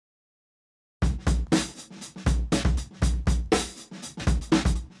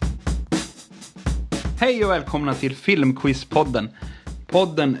Hej och välkomna till Filmquiz-podden.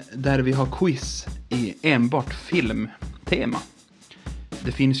 Podden där vi har quiz i enbart filmtema.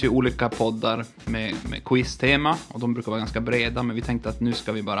 Det finns ju olika poddar med quiz-tema och de brukar vara ganska breda, men vi tänkte att nu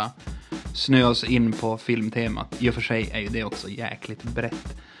ska vi bara snöa oss in på filmtemat. I och för sig är ju det också jäkligt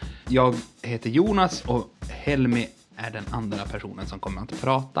brett. Jag heter Jonas och Helmi är den andra personen som kommer att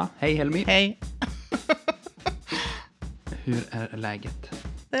prata. Hej Helmi. Hej. Hur är läget?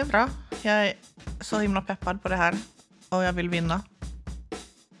 Det är bra. Jag är så himla peppad på det här och jag vill vinna.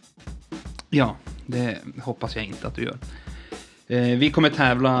 Ja, det hoppas jag inte att du gör. Vi kommer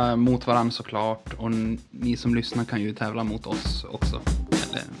tävla mot varandra såklart, och ni som lyssnar kan ju tävla mot oss också.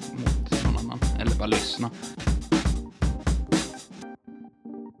 Eller mot någon annan, eller bara lyssna.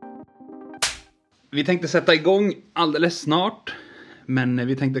 Vi tänkte sätta igång alldeles snart, men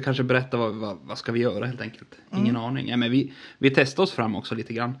vi tänkte kanske berätta vad ska vi göra helt enkelt. Ingen aning. Ja, men vi testar oss fram också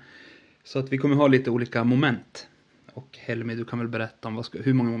lite grann. Så att vi kommer ha lite olika moment. Och Helmi, du kan väl berätta om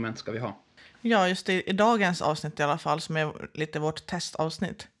hur många moment ska vi ha? Ja, just i dagens avsnitt i alla fall, som är lite vårt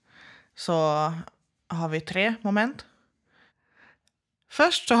testavsnitt, så har vi 3 moment.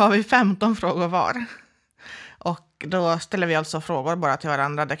 Först så har vi 15 frågor var. Och då ställer vi alltså frågor bara till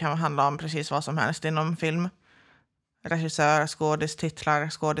varandra. Det kan handla om precis vad som helst inom film. Regissör, skådis, titlar,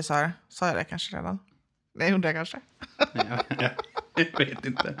 skådisar. Sa jag det kanske redan? Det gjorde jag kanske. Jag vet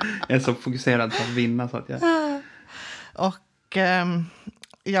inte. Jag är så fokuserad på att vinna så att jag... Och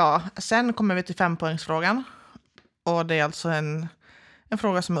ja, sen kommer vi till 5-poängsfrågan. Och det är alltså en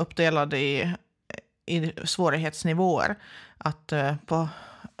fråga som är uppdelad i svårighetsnivåer. Att på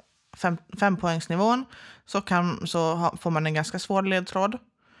 5-poängsnivån så får man en ganska svår ledtråd.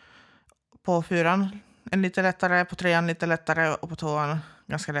 På 4 en lite lättare, på 3 lite lättare och på 2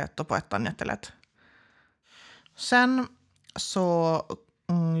 ganska lätt och på 1 jättelätt. Sen så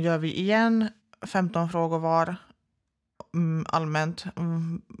gör vi igen 15 frågor var allmänt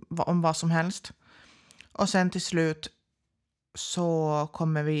om vad som helst. Och sen till slut så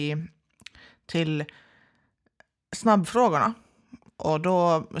kommer vi till snabbfrågorna. Och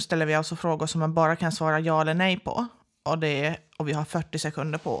då ställer vi alltså frågor som man bara kan svara ja eller nej på. Och vi har 40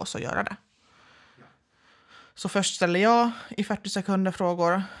 sekunder på oss att göra det. Så först ställer jag i 40 sekunder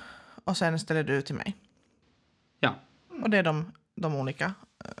frågor och sen ställer du till mig. Ja. Och det är de olika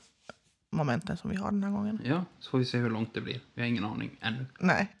momenten som vi har den här gången. Ja, så får vi se hur långt det blir. Vi har ingen aning ännu.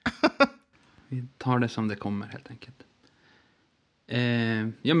 Nej. Vi tar det som det kommer helt enkelt.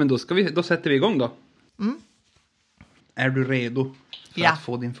 Ja, men då sätter vi igång då. Mm. Är du redo för att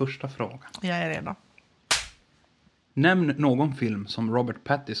få din första fråga? Jag är redo. Nämn någon film som Robert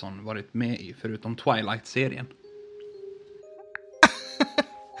Pattinson varit med i förutom Twilight-serien.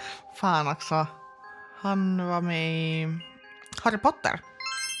 Fan också. Han var med i Harry Potter.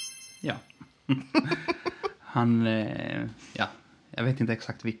 Ja. Jag vet inte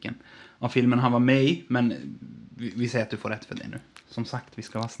exakt vilken av filmen han var med i, men vi säger att du får rätt för det nu. Som sagt, vi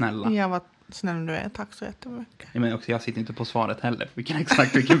ska vara snälla. Ja, vad snäll du är. Tack så jättemycket. Ja, men också, jag sitter inte på svaret heller.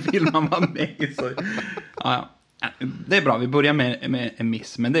 Vilken film han var med i. Så. Ja. Det är bra, vi börjar med en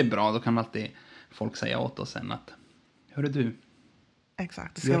miss. Men det är bra, då kan alltid folk säga åt oss sen att hörru du.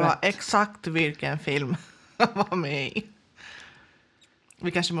 Exakt, det ska vara exakt vilken film han var med i.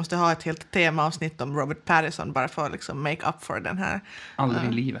 Vi kanske måste ha ett helt temaavsnitt om Robert Pattinson bara för att liksom make up för den här. Aldrig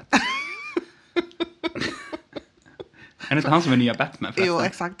i livet. Är det inte han som är nya Batman förresten? Jo,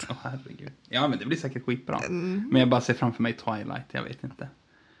 exakt. Herregud. Ja, men det blir säkert skitbra. Men jag bara ser framför mig Twilight, jag vet inte.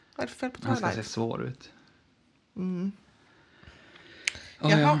 Vad är det för på Han Twilight? ska se svår ut.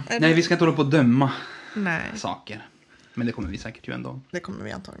 Jaha, Nej, vi ska inte hålla på att döma Nej, saker. Men det kommer vi säkert ju ändå. det kommer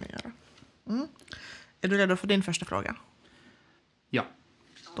vi antagligen göra. Är du redo för din första fråga? Ja.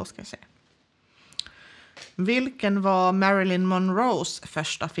 Då ska jag se. Vilken var Marilyn Monroes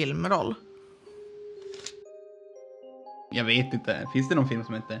första filmroll? Jag vet inte. Finns det någon film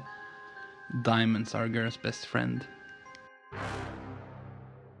som heter Diamonds Are a Girl's Best Friend?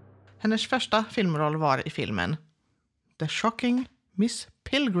 Hennes första filmroll var i filmen The Shocking Miss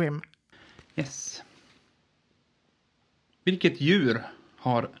Pilgrim. Yes. Vilket djur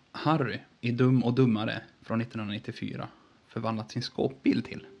har Harry i Dum och Dummare från 1994 förvandlat sin skåpbil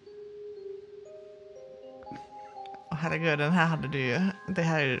till? Herregud, den här hade du ju. Det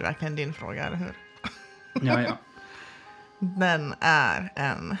här är ju verkligen din fråga, eller hur? Ja. Den är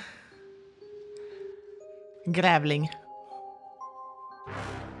en grävling.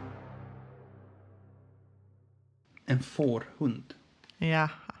 En fårhund. Ja.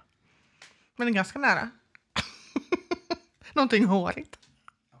 Men det är ganska nära. Någonting hårigt.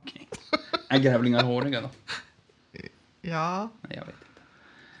 Okej. Är grävlingar håriga då? Ja. Nej, jag vet inte.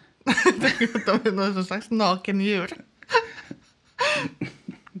 De är någon slags nakendjur.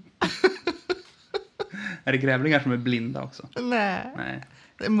 Är det grävlingar som är blinda också? Nej, Nej.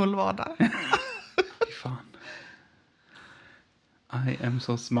 det är mullvadar. Fy fan. I am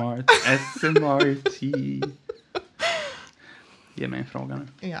so smart. SMRT. Ge mig en fråga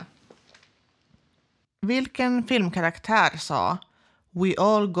nu. Ja. Vilken filmkaraktär sa "We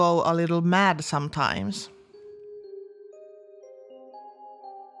all go a little mad sometimes"?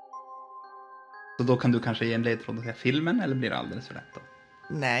 Så då kan du kanske ge en ledtråd och säga filmen, eller blir det alldeles för lätt då?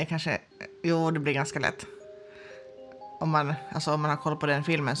 Nej, kanske... Jo, det blir ganska lätt. Om man har koll på den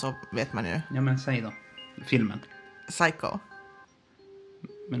filmen så vet man ju. Ja, men säg då. Filmen. Psycho.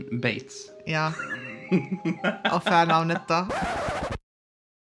 Men Bates. Ja. Och förnamnet då?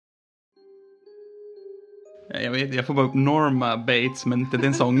 Jag vet, jag får bara upp Norma Bates, men inte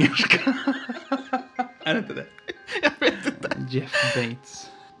den sångerska. Är det inte det? Jag vet inte. Jeff Bates.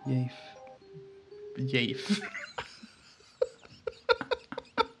 Jeff.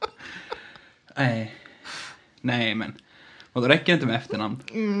 Nej, men. Och då räcker det inte med efternamn.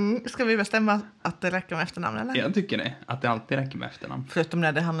 Ska vi bestämma att det räcker med efternamn eller? Jag tycker det. Att det alltid räcker med efternamn. Förutom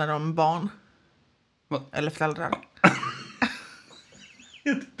när det handlar om barn. Vad? Eller föräldrar.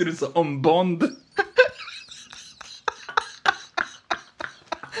 Jag tyckte du sa om Bond.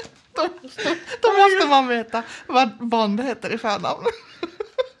 Då måste man veta vad Bond heter i förnamn.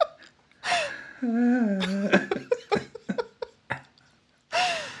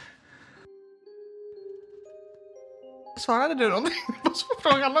 Svarade du någonting på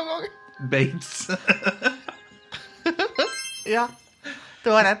frågan någon gång? Bates. Ja, det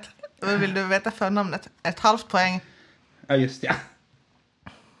var rätt. Då vill du veta förnamnet. 1,5 poäng. Ja, just ja.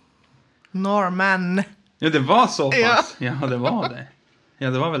 Norman. Ja, det var så Ja. pass. Ja, det var det. Ja,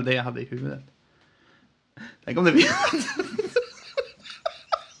 det var väl det jag hade i huvudet. Tänk om det blir...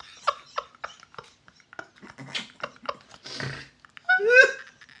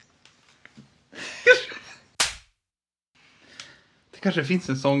 Det kanske finns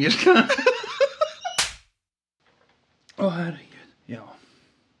en sångerska. Åh, herregud. Ja.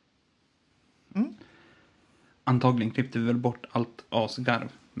 Antagligen klippte vi väl bort allt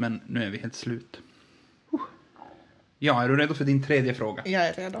asgarv. Men nu är vi helt slut. Ja, är du redo för din tredje fråga? Jag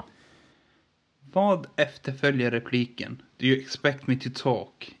är redo. Vad efterföljer repliken "Do you expect me to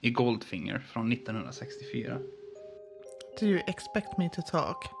talk" i Goldfinger från 1964? Do you expect me to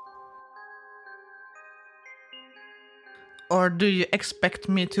talk? Or do you expect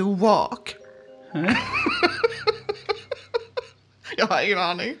me to walk? Jag har ingen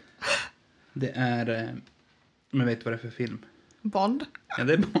aning. Det är... Men vet du vad det är för film? Bond? Ja,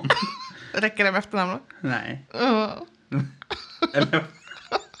 det är Bond. Räcker det med efternamnet? Nej. Uh. Eller...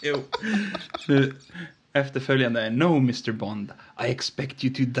 Jo. Nu, efterföljande är "No, Mr. Bond. I expect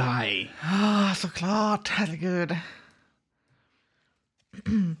you to die." Såklart, herregud.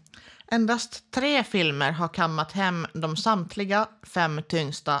 Endast 3 filmer har kammat hem de samtliga 5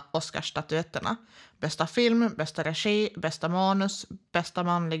 tyngsta Oscarsstatyetterna. Bästa film, bästa regi, bästa manus, bästa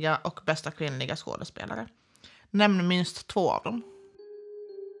manliga och bästa kvinnliga skådespelare. Nämn minst 2 av dem.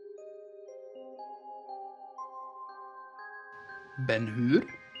 Ben Hur?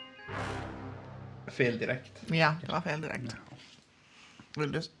 Fel direkt. Ja, det var fel direkt.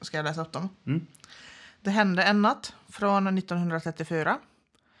 Ska jag läsa upp dem? Mm. Det hände en natt från 1934.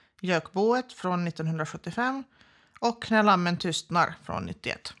 Gökboet från 1975. Och När lammen tystnar från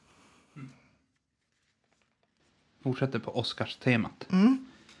 91. Fortsätter på Oscars-temat.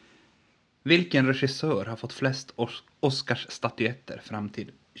 Vilken regissör har fått flest Oscars-statyetter fram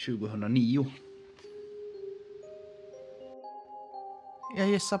till 2009? Jag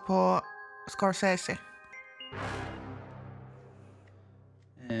gissar på Scorsese.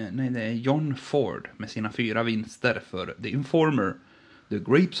 Nej, det är John Ford med sina 4 vinster för The Informer, The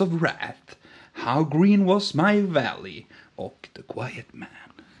Grapes of Wrath, How Green Was My Valley och The Quiet Man.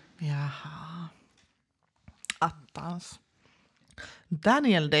 Jaha. Attans.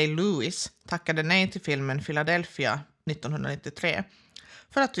 Daniel Day-Lewis tackade nej till filmen Philadelphia 1993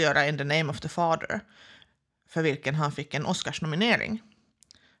 för att göra In the Name of the Father, för vilken han fick en Oscarsnominering.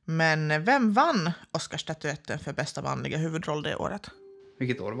 Men vem vann Oscarsstatyetten för bästa manliga huvudroll det året?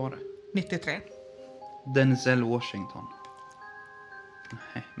 Vilket år var det? 93. Denzel Washington.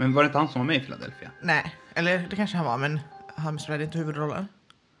 Nej, men var det inte han som var med i Philadelphia? Nej, eller det kanske han var, men han spelade inte huvudrollen.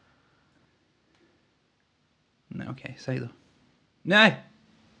 Nej, okej, säg då. Nej!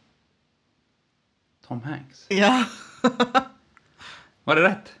 Tom Hanks. Ja. Var det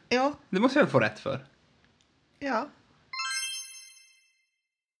rätt? Ja. Det måste jag väl få rätt för. Ja.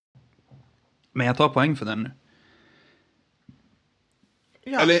 Men jag tar poäng för den nu.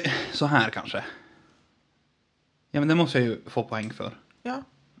 Ja. Eller så här kanske. Ja, men det måste jag ju få poäng för. Ja.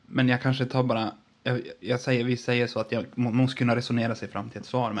 Men jag kanske tar bara... Vi säger så att jag måste kunna resonera sig fram till ett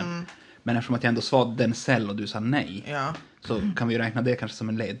svar. Men eftersom att jag ändå svarade Denzel och du sa nej. Ja. Så kan vi räkna det kanske som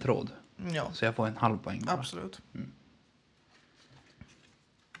en ledtråd. Ja. Så jag får en halv poäng bara. Absolut.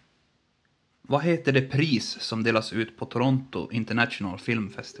 Vad heter det pris som delas ut på Toronto International Film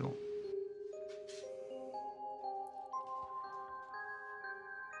Festival?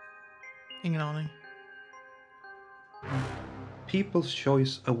 Ingen aning. People's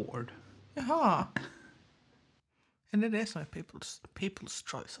Choice Award. Jaha. Är det som är People's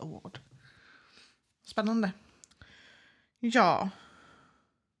Choice Award? Spännande. Ja.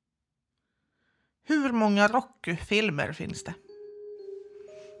 Hur många Rocky-filmer finns det?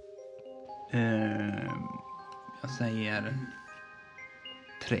 Jag säger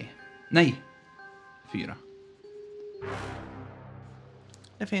 3. Nej, 4.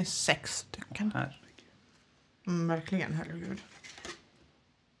 Det finns 6 stycken. Herregud. Verkligen, herregud.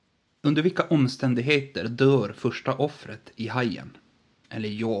 Under vilka omständigheter dör första offret i Hajen? Eller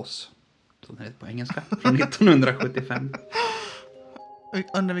Jaws, som det heter på engelska, från 1975.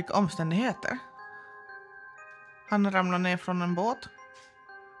 Under vilka omständigheter? Han ramlar ner från en båt.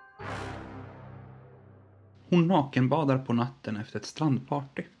 Hon nakenbadar på natten efter ett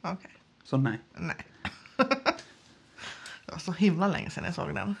strandparty. Okej. Så nej. Nej. Det var så himla länge sedan jag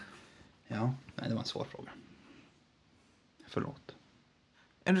såg den. Ja, nej, det var en svår fråga. Förlåt.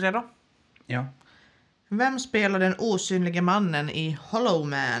 Är du redo? Ja. Vem spelar den osynlige mannen i Hollow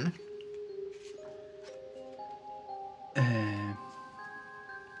Man?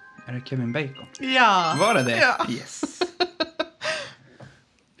 Är det Kevin Bacon? Ja! Var det det? Ja. Yes.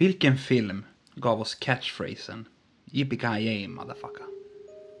 Vilken film gav oss catchphrasen Yippee-ki-yay, motherfucker?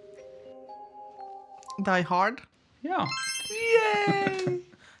 Die Hard. Ja. Yay!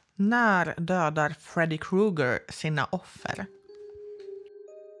 När dödar Freddy Krueger sina offer?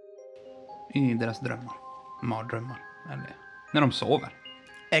 I deras drömmar. Mardrömmar. Eller när de sover.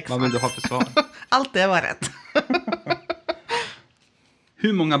 Exakt. Vad vill du ha för svar? Allt det var rätt.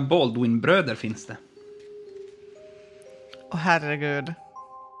 Hur många Baldwin-bröder finns det? Åh herregud.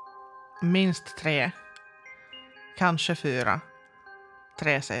 Minst 3. Kanske 4.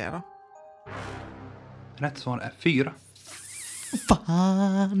 3 säger jag då. Rätt svar är 4.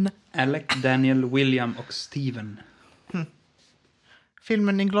 Fan! Alec, Daniel, William och Steven.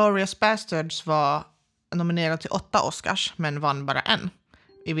 Filmen Inglourious Basterds var nominerad till 8 Oscars men vann bara en.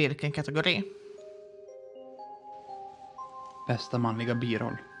 I vilken kategori? Bästa manliga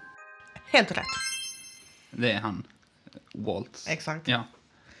biroll. Helt rätt. Det är han. Waltz. Exakt. Ja.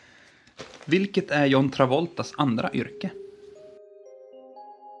 Vilket är John Travoltas andra yrke?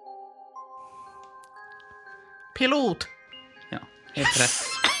 Pilot. Ja, helt rätt.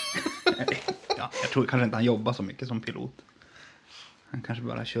 Ja, jag tror kanske inte han jobbar så mycket som pilot. Han kanske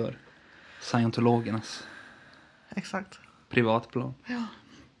bara kör scientologernas Exakt. privatplan. Ja.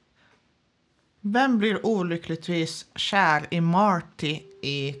 Vem blir olyckligtvis kär i Marty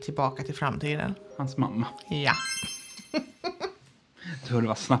i Tillbaka till framtiden? Hans mamma. Ja. Jag tror det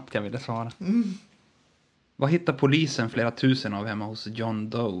var snabbt jag ville svara. Vad hittar polisen flera tusen av hemma hos John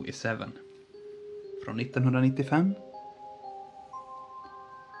Doe i Seven? Från 1995?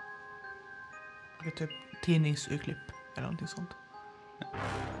 Det är typ tidningsurklipp eller någonting sånt.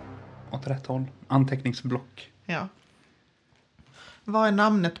 Åt rätt håll. Anteckningsblock. Ja. Vad är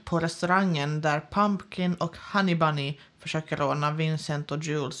namnet på restaurangen där Pumpkin och Honey Bunny försöker råna Vincent och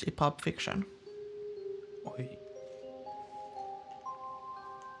Jules i Pulp Fiction? Oj.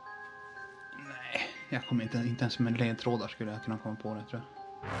 Nej, jag kommer inte ens med ledtrådar skulle jag kunna komma på det, tror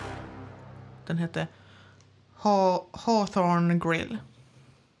jag. Den heter Hawthorne Grill.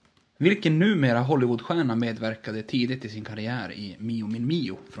 Vilken numera Hollywoodstjärna medverkade tidigt i sin karriär i Mio min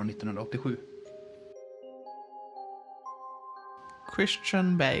Mio från 1987?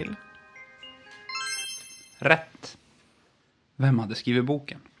 Christian Bale. Rätt. Vem hade skrivit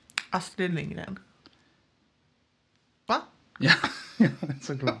boken? Astrid Lindgren. Va? Ja,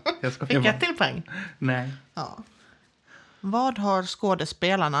 såklart. Fick jag till poäng? Nej. Ja. Vad har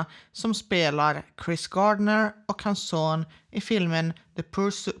skådespelarna som spelar Chris Gardner och hans son i filmen The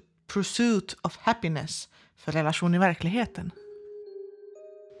Pursuit of Happiness för relation i verkligheten?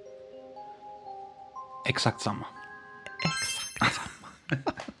 Exakt samma. Exakt samma.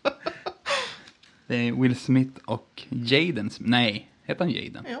 Det är Will Smith och Jaden. Nej, heter han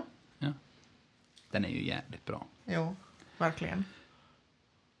Jaden? Jo. Ja. Den är ju jävligt bra. Jo, verkligen.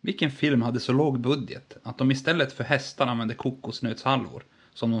 Vilken film hade så låg budget att de istället för hästar använde kokosnötshalvor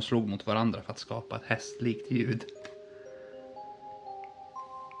som de slog mot varandra för att skapa ett hästlikt ljud?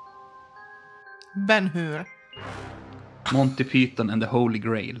 Ben Hur. Monty Python and the Holy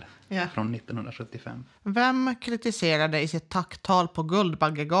Grail Ja. från 1975. Vem kritiserade i sitt tacktal på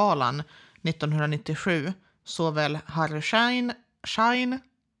Guldbaggegalan 1997 såväl Harry Schein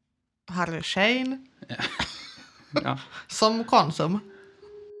Ja. som Konsum?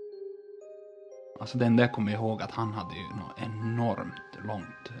 Alltså den där kommer jag ihåg att han hade ju något enormt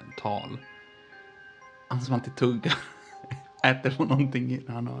långt tal. Han som alltid tuggar. Äter på någonting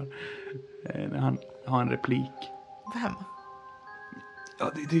när han har en replik. Vem?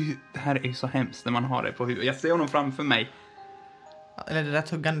 Ja, det här är ju så hemskt när man har det på huvudet. Jag ser honom framför mig. Eller det där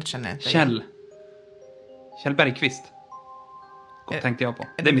tuggandet känner jag inte igen. Kjell Bergqvist. Tänkte jag på.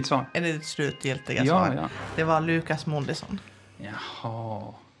 Det är mitt svar. Är det ditt slutgiltiga svar? Ja. Det var Lukas Moodysson.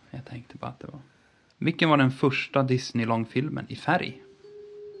 Jaha, jag tänkte bara att det var. Vilken var den första Disney-långfilmen i färg?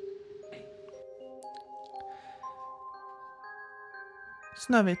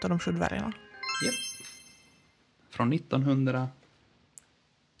 Snövit och de 7 dvärgarna. Japp. Från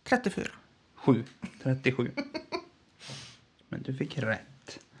 34. 37. Men du fick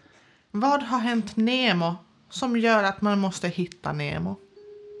rätt. Vad har hänt Nemo som gör att man måste hitta Nemo?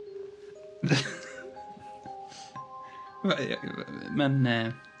 Men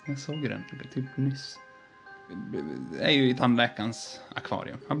jag såg den typ nyss. Det är ju i tandläkarens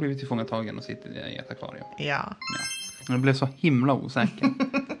akvarium. Han har blivit tillfångatagen och sitter i ett akvarium. Ja. Och jag blev så himla osäker.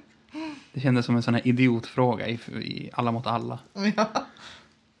 Det kändes som en sån här idiotfråga i Alla mot alla. Ja.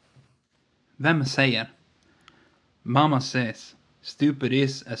 Vem säger Mama says stupid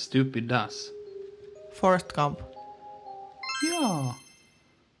is as stupid does? Forrest Gump. Ja.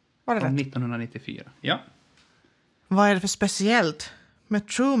 Var det Från rätt? 1994. Ja. Vad är det för speciellt med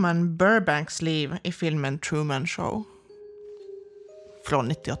Truman Burbanks liv i filmen Truman Show? Från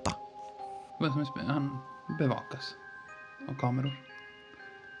 98. Vad som är han bevakas av kameror.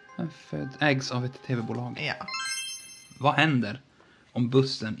 Han ägs av ett tv-bolag. Ja. Vad händer om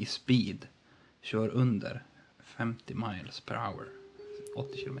bussen i speed kör under 50 miles per hour?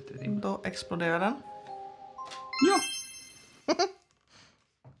 80 km i timmen. Då exploderar den. Ja.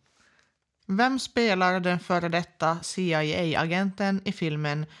 Vem spelar den före detta CIA-agenten i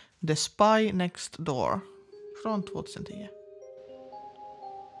filmen The Spy Next Door? Från 2010.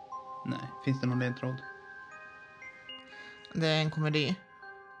 Nej, finns det någon ledtråd? Det är en komedi.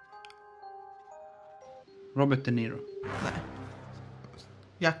 Robert De Niro. Nej.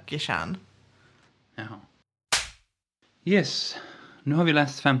 Jackie Chan. Jaha. Yes, nu har vi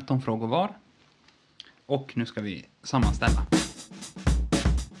läst 15 frågor var. Och nu ska vi sammanställa.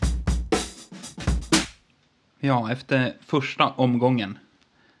 Ja, efter första omgången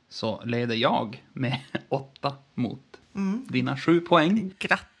så leder jag med 8 mot dina 7 poäng.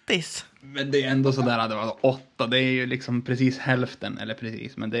 Grattis! Men det är ändå sådär att det var 8. Det är ju liksom precis hälften, eller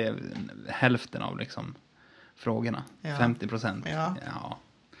precis, men det är hälften av liksom frågorna. Ja. 50%. Ja.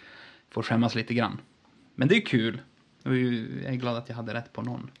 Får skämmas lite grann. Men det är kul. Jag är glad att jag hade rätt på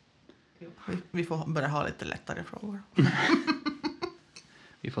någon. Vi får börja ha lite lättare frågor.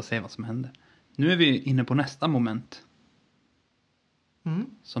 Vi får se vad som händer. Nu är vi inne på nästa moment.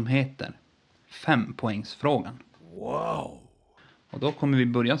 Som heter 5-poängsfrågan. Wow! Och då kommer vi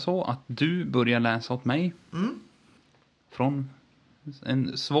börja så att du börjar läsa åt mig. Från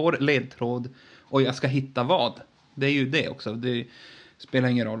en svår ledtråd. Och jag ska hitta vad. Det är ju det också. Det spelar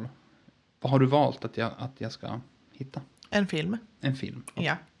ingen roll. Vad har du valt att jag ska hitta? En film. En film.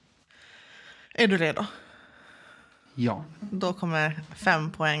 Ja. Är du redo? Ja. Då kommer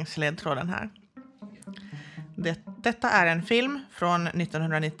 5-poängs ledtråden här. Detta är en film från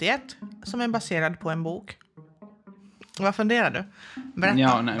 1991 som är baserad på en bok. Vad funderar du? Berätta.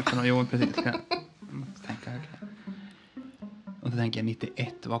 Ja, nej, jo, precis. Jag måste tänka högt. Och då tänker jag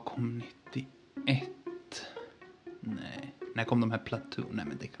 91. Vad kom 91? Nej. När kom de här Platoon? Nej,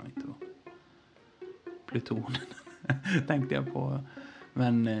 men det kan inte vara. Pluton. Tänkte jag på.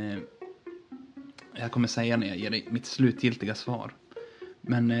 Men jag kommer säga när jag ger dig mitt slutgiltiga svar.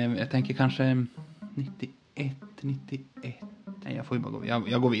 Men jag tänker kanske 91. Nej, jag får ju bara gå.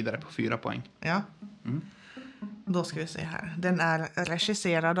 Jag går vidare på 4 poäng. Ja. Då ska vi se här. Den är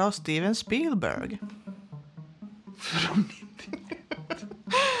regisserad av Steven Spielberg. Från 91.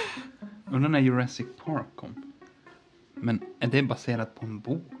 Undrar när Jurassic Park kom. Men är det baserat på en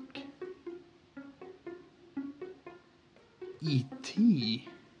bok? E.T.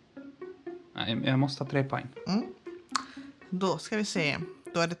 Nej, jag måste ha 3 poäng. Då ska vi se.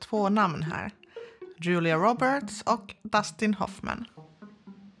 Då är det 2 namn här. Julia Roberts och Dustin Hoffman.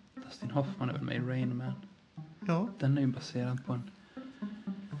 Dustin Hoffman är väl med i Rain Man. Jo. Den är ju baserad på en...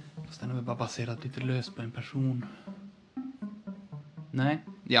 Fast den är väl bara baserad lite löst på en person. Nej,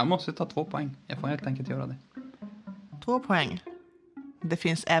 Jag måste ta 2 poäng. Jag får helt enkelt göra det. 2 poäng. Det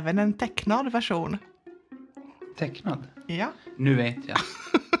finns även en tecknad version. Tecknad? Ja. Nu vet jag.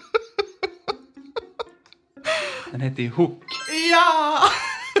 Den heter ju Hook. Ja!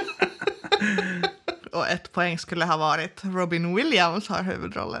 Och 1 poäng skulle ha varit Robin Williams har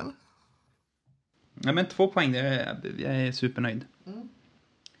huvudrollen. Ja, men 2 poäng, jag är supernöjd. Nu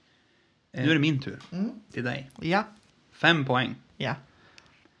är det min tur. Till dig. Ja. 5 poäng. Ja.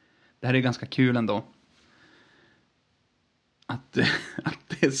 Det här är ganska kul ändå. Att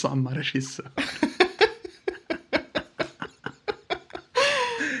det är samma regissör.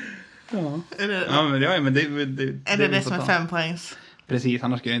 Ja. Är det, Ja, men det är det som är 5 poängs? Precis,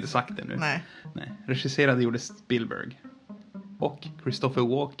 annars skulle jag inte sagt det nu. Nej. Regisserade gjorde Spielberg. Och Christopher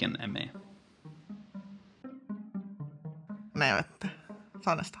Walken är med. Nej, jag vet inte.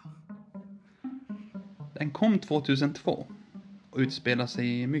 Ta nästa. Den kom 2002 och utspelar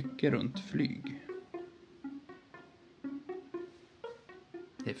sig mycket runt flyg.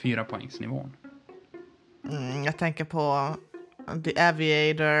 Det är 4 poängsnivån. Jag tänker på The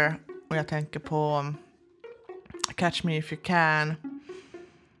Aviator och jag tänker på Catch Me If You Can.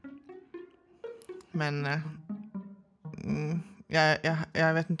 Men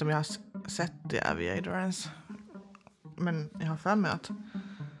jag vet inte om jag har sett The Aviator ens. Men jag har för mig att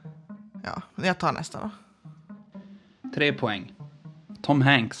jag tar nästa då. 3 poäng. Tom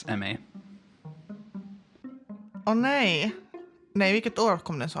Hanks är med. Åh nej. Nej, vilket år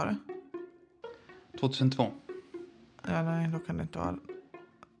kom den, sa du? 2002. Ja, nej, då kan det inte vara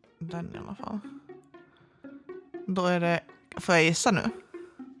den i alla fall. Då är det... Får jag gissa nu?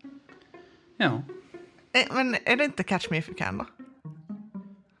 Ja. Men är det inte Catch Me If You Can då?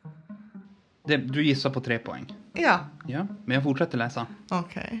 Du gissar på 3 poäng. Ja. Ja, men jag fortsätter läsa.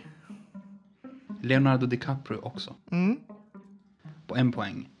 Okej. Leonardo DiCaprio också. Mm. På 1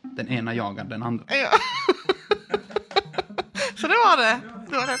 poäng. Den ena jagar den andra. Ja. Så det var det.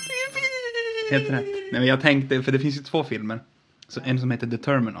 Det var rätt. Helt rätt. Nej, men jag tänkte, för det finns ju 2 filmer. Så en som heter The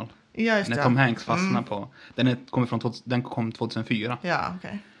Terminal. Ja, just det. När Tom Hanks fastnar på... Den kom 2004. Ja,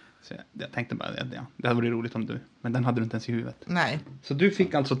 okej. Så jag tänkte bara, det hade varit roligt om du... Men den hade du inte ens i huvudet. Nej. Så du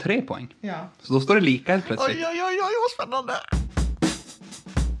fick alltså 3 poäng. Ja. Så då står det lika helt plötsligt. Oj, vad spännande.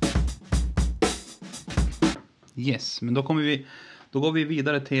 Yes, men då går vi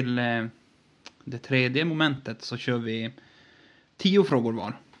vidare till det tredje momentet. Så kör vi 10 frågor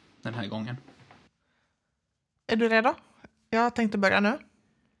var den här gången. Är du redo? Jag tänkte börja nu.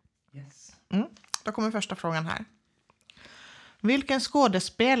 Yes. Då kommer första frågan här. Vilken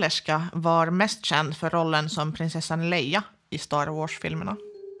skådespelerska var mest känd för rollen som prinsessan Leia i Star Wars-filmerna?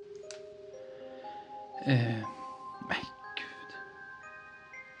 Men gud.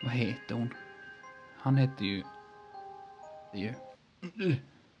 Vad heter hon? Han heter ju...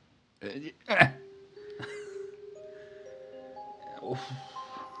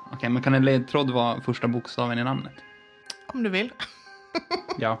 Okej, men kan en ledtråd vara första bokstaven i namnet? Om du vill.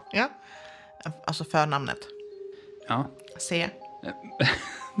 Ja. Ja. Alltså förnamnet. Ja. C. Det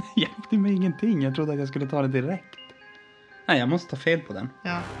hjälpte mig ingenting. Jag trodde att jag skulle ta det direkt. Nej, jag måste ta fel på den.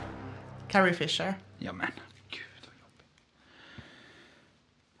 Ja. Carrie Fisher. Ja, men gud vad jobbigt.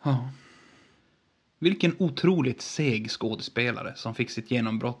 Ja. Vilken otroligt seg skådespelare som fick sitt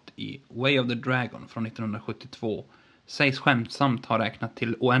genombrott i Way of the Dragon från 1972 sägs skämtsamt ha räknat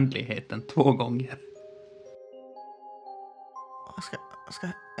till oändligheten 2 gånger.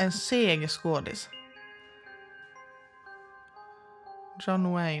 En seg skådis.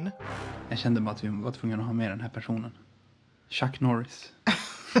 John Wayne. Jag kände bara att vi var tvungna att ha med den här personen. Chuck Norris.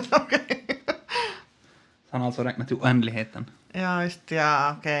 Okej. Han har alltså räknat till oändligheten. Ja, just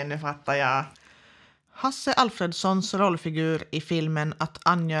ja. Okej, nu fattar jag. Hasse Alfredsons rollfigur i filmen Att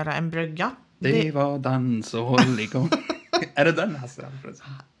angöra en brygga. Det var dans och håll igång. Är det den Hasse Alfredsson?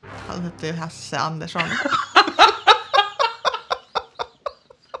 Han heter ju Hasse Andersson.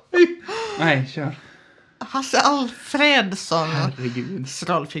 Nej, kör. Hasse Alfredsons Herregud.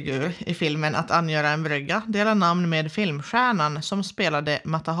 rollfigur i filmen Att angöra en brygga delar namn med filmstjärnan som spelade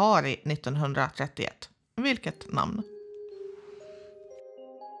Mata Hari 1931. Vilket namn?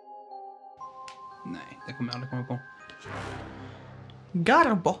 Nej, det kommer jag aldrig komma på.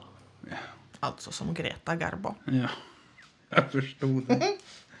 Garbo. Ja. Alltså som Greta Garbo. Ja, jag förstod det.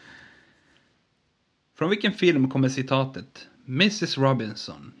 Från vilken film kommer citatet Mrs.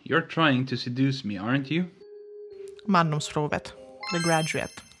 Robinson, you're trying to seduce me, aren't you? Mandomsprovet. The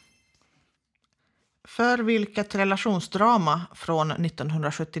Graduate. För vilket relationsdrama från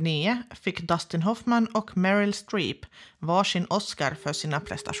 1979 fick Dustin Hoffman och Meryl Streep varsin Oscar för sina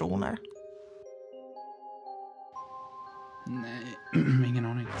prestationer? Nej, ingen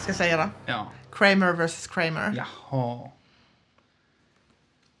aning. Ska jag säga det? Ja. Kramer vs. Kramer. Jaha.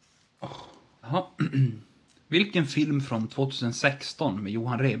 Jaha. Vilken film från 2016 med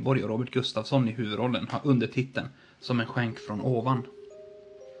Johan Rheborg och Robert Gustafsson i huvudrollen har undertiteln Som en skänk från ovan?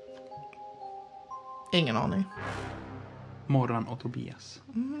 Ingen aning. Morran och Tobias.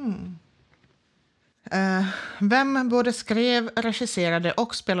 Vem både skrev, regisserade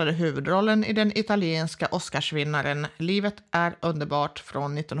och spelade huvudrollen i den italienska Oscarsvinnaren Livet är underbart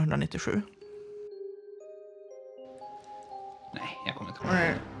från 1997? Nej, jag kommer inte ihåg.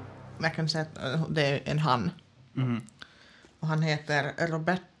 Jag kan säga att det är en han. Mm. Och han heter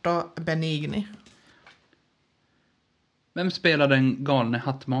Roberto Benigni. Vem spelar den galne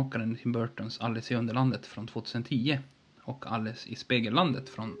hattmakaren i Tim Burtons Alice i Underlandet från 2010 och Alice i Spegellandet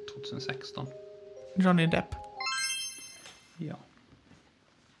från 2016? Johnny Depp. Ja.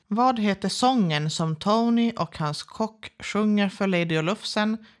 Vad heter sången som Tony och hans kock sjunger för Lady och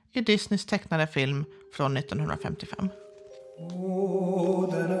Lufsen i Disneys tecknade film från 1955?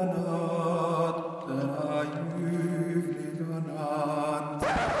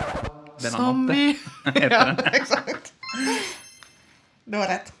 Denna Som natt. vi... Heter Ja, den. exakt. Det var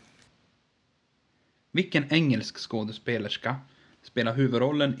rätt. Vilken engelsk skådespelerska spelar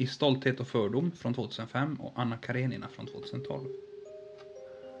huvudrollen i Stolthet och fördom från 2005 och Anna Karenina från 2012?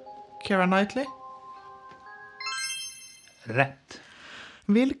 Keira Knightley. Rätt.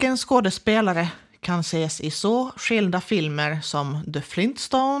 Vilken skådespelare kan ses i så skilda filmer som The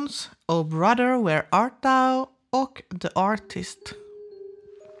Flintstones, Oh Brother, Where Art Thou och The Artist?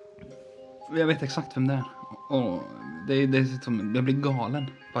 Jag vet exakt vem det är. Och det är som, jag blir galen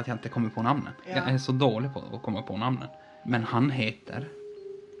på att jag inte kommer på namnen. Ja. Jag är så dålig på att komma på namnen. Men han heter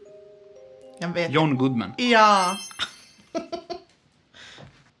Jag vet. John Goodman. Ja.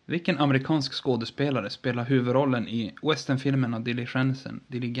 Vilken amerikansk skådespelare spelar huvudrollen i westernfilmerna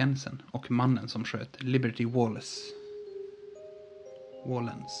Diligensen och mannen som sköt Liberty Wallace?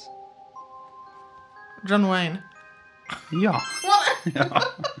 John Wayne. Ja. Ja.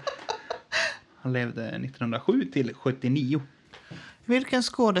 Han levde 1907 till 79. Vilken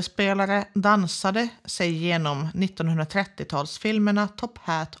skådespelare dansade sig genom 1930-talsfilmerna Top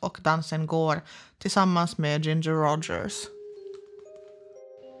Hat och Dansen går tillsammans med Ginger Rogers?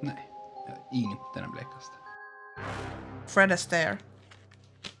 Nej, inte den blekaste. Fred Astaire.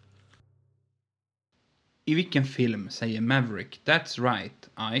 I vilken film säger Maverick That's right,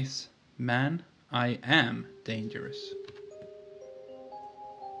 Ice Man, I am dangerous?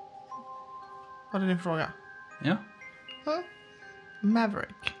 Vad är din fråga? Ja.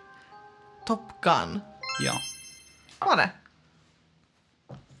 Maverick. Top Gun. Ja. Var det?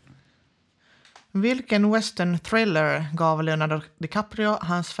 Vilken western thriller gav Leonardo DiCaprio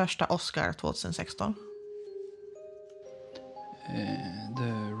hans första Oscar 2016?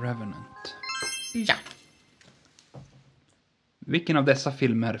 The Revenant. Ja. Vilken av dessa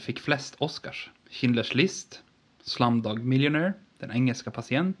filmer fick flest Oscars? Schindler's List, Slumdog Millionaire, Den engelska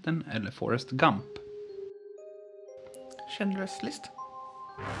patienten eller Forrest Gump? Schindler's List.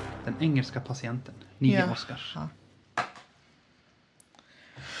 Den engelska patienten. 9 Ja. Oscars. Ja.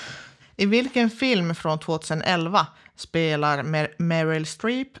 I vilken film från 2011 spelar Meryl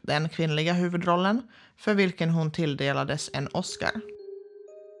Streep den kvinnliga huvudrollen för vilken hon tilldelades en Oscar?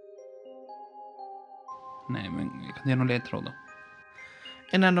 Nej, men jag kan ge någon ledtråd då.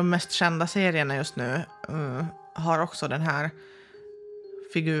 En av de mest kända serierna just nu har också den här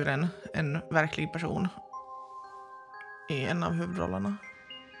figuren, en verklig person, i en av huvudrollerna.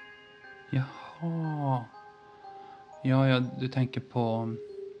 Jaha. Ja, du tänker på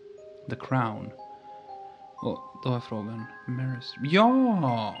The Crown. Och då är frågan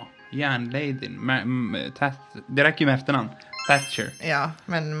Ja! Järnladyn. Det räcker ju med efternamn. Thatcher. Ja,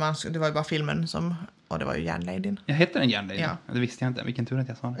 men det var ju bara filmen som... Och det var ju Järnladyn. Jag heter den Järnladyn? Ja. Det visste jag inte. Vilken tur att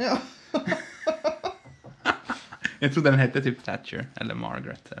jag sa det. Ja. Jag trodde den hette typ Thatcher eller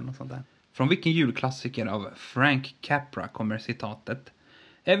Margaret eller något sånt där. Från vilken julklassiker av Frank Capra kommer citatet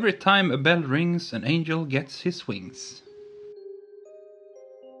Every time a bell rings an angel gets his wings?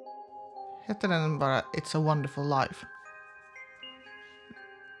 Heter den bara It's a wonderful life?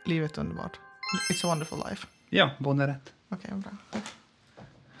 Livet är underbart. It's a wonderful life. Ja, båda rätt. Okej, bra.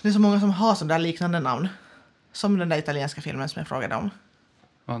 Det är så många som har sådana där liknande namn. Som den där italienska filmen som jag frågade om.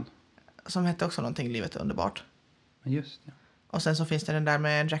 Vad? Som hette också någonting Livet är underbart. Ja, just det. Och sen så finns det den där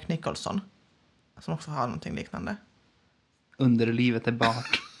med Jack Nicholson. Som också har någonting liknande. Underlivet är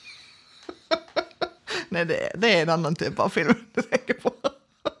bart. Nej, det är en annan typ av film du tänker på.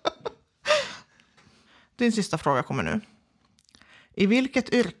 Din sista fråga kommer nu. I vilket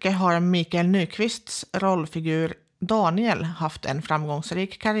yrke har Mikael Nyqvists rollfigur Daniel haft en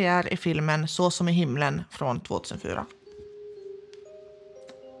framgångsrik karriär i filmen Så som i himlen från 2004?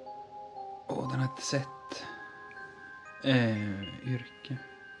 Den har jag inte sett. Yrke.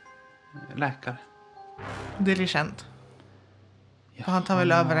 Läkare. Dirigent. Ja, Han tar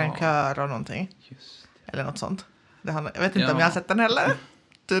väl över en kör och någonting. Just. Eller något sånt. Jag vet inte om jag har sett den heller.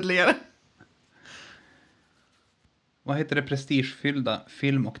 Tydligare. Vad heter det prestigefyllda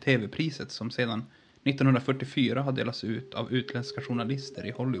film- och tv-priset som sedan 1944 har delats ut av utländska journalister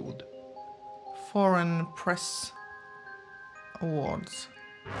i Hollywood? Foreign Press Awards.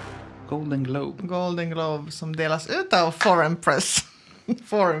 Golden Globe. Golden Globe som delas ut av Foreign Press.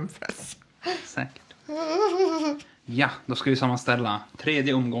 Foreign Press. Säkert. Ja, då ska vi sammanställa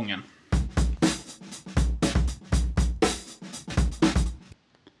tredje omgången.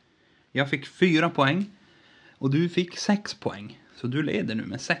 Jag fick 4 poäng och du fick 6 poäng. Så du leder nu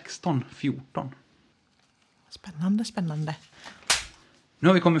med 16-14. Spännande. Nu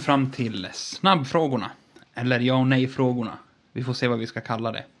har vi kommit fram till snabbfrågorna. Eller ja- och nej-frågorna. Vi får se vad vi ska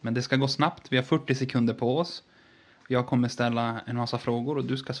kalla det. Men det ska gå snabbt. Vi har 40 sekunder på oss. Jag kommer ställa en massa frågor och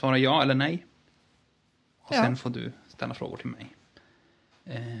du ska svara ja eller nej. Och sen får du ställa frågor till mig.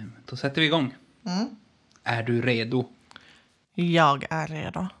 Då sätter vi igång. Är du redo? Jag är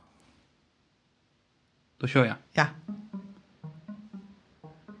redo. Då kör jag. Ja.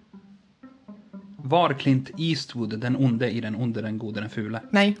 Var Clint Eastwood den onde i Den onde, den gode, den fule?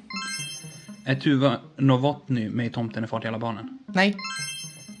 Nej. Är Tuva Novotny med i Tomten är fart i alla barnen? Nej.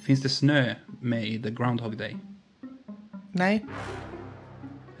 Finns det snö med i The Groundhog Day? Nej.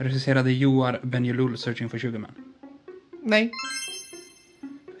 Regisserade Joar Benjelul Searching for Sugar Man? Nej.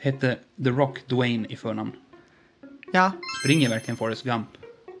 Hette The Rock Dwayne i förnamn? Ja. Springer verkligen Forrest Gump?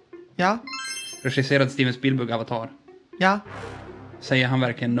 Ja. Regisserade Steven Spielberg Avatar? Ja. Säger han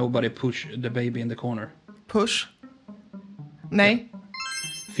verkligen Nobody push the baby in the corner? Push. Nej.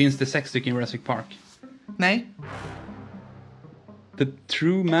 Finns det 6 stycken Jurassic Park? Nej. The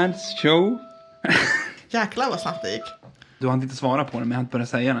True Man's Show? Jäklar vad snabbt det gick. Du har inte svarat på den, men jag har inte börjat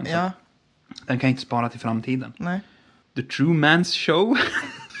säga den. Ja. Den kan jag inte spara till framtiden. Nej. The True Man's Show?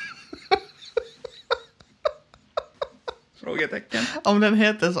 Frågetecken. Om den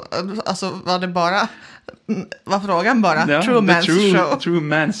heter så. Alltså var det bara. Var frågan bara. Ja, True Man's Show. True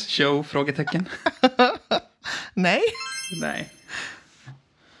Man's Show? Frågetecken. Nej. Nej.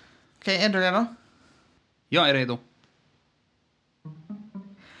 Okej, är du redo? Jag är redo.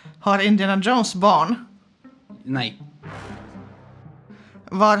 Har Indiana Jones barn? Nej.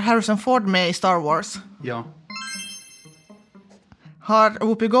 Var Harrison Ford med i Star Wars? Ja. Har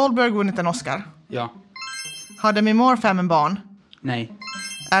Whoopi Goldberg vunnit en Oscar? Ja. Har Demi Moore 5 barn? Nej.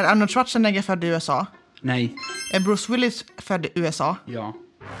 Är Arnold Schwarzenegger född i USA? Nej. Är Bruce Willis född i USA? Ja.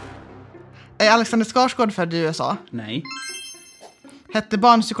 Är Alexander Skarsgård född i USA? Nej. Hette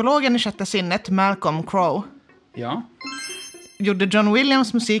barnpsykologen i Sjätte sinnet Malcolm Crowe? Ja. Gjorde John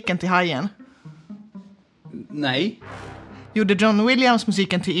Williams musiken till Hajen? Nej. Gjorde John Williams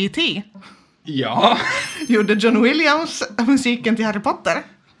musiken till E.T.? Ja. Gjorde John Williams musiken till Harry Potter?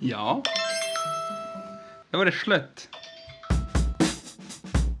 Ja. Det var det slött.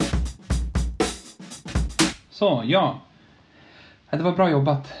 Så, ja. Det var bra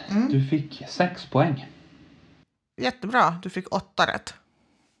jobbat. Du fick 6 poäng. Jättebra, du fick 8 rätt.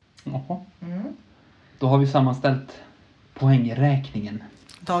 Jaha. Då har vi sammanställt poängräkningen.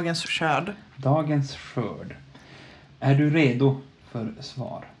 Dagens skörd. Dagens skörd. Är du redo för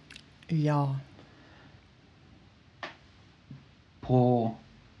svar? Ja. På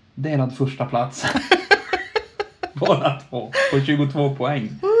delad första plats. Båda två. På 22 poäng.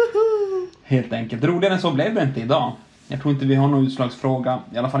 Helt enkelt. Roligare än så blev det inte idag. Jag tror inte vi har någon utslagsfråga.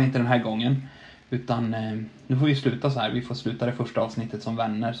 I alla fall inte den här gången. Utan nu får vi sluta så här. Vi får sluta det första avsnittet som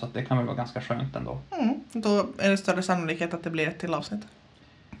vänner. Så att det kan väl vara ganska skönt ändå. Då är det större sannolikhet att det blir ett till avsnitt.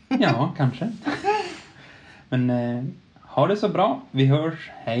 Ja, kanske. Men ha det så bra. Vi hörs.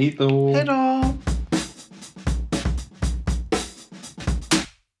 Hej då. Hej då!